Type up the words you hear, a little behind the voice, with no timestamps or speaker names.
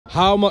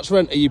How much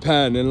rent are you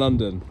paying in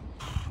London?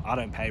 I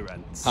don't pay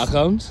rent. How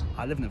comes?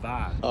 I live in a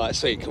van. Alright,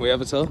 sweet. Can we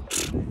have a tour?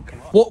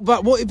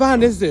 What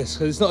van is this?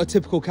 Because it's not a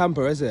typical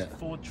camper, is it?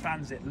 Ford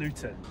Transit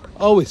Luton.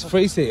 Oh, it's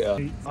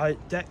three-seater. I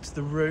decked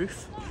the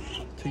roof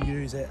to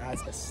use it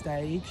as a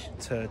stage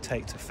to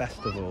take to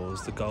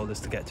festivals. The goal is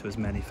to get to as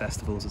many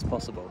festivals as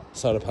possible.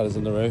 Solar panels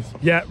on the roof.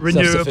 Yeah,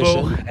 renewable.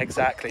 Self-sufficient.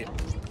 Exactly.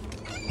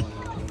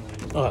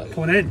 Alright.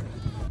 Come on in.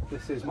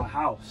 This is my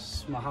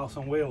house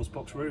on wheels,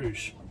 Box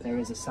Rouge. There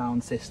is a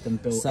sound system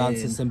built in. Sound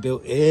system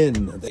built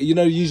in. You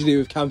know, usually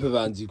with camper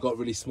vans, you've got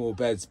really small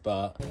beds,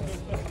 but...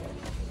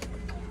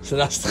 So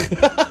that's...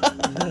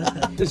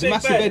 There's a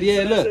massive bed,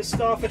 yeah, look. It's a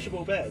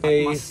starfishable bed.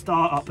 Hey. My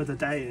start up of the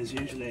day is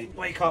usually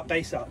wake up,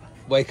 base up.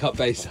 Wake up,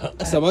 base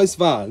up. So most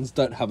vans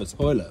don't have a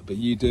toilet, but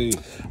you do,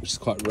 which is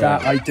quite rare.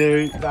 That I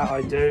do.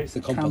 It's The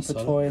a camper compost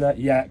toilet. toilet.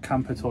 Yeah,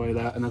 camper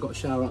toilet. And I've got a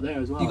shower up there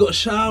as well. You got a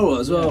shower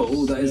as well. Yes.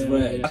 Oh, that is Yeah,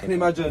 rare. yeah. I can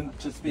imagine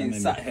just being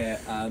sat here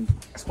and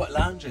it's quite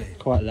loungy.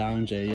 Quite loungy.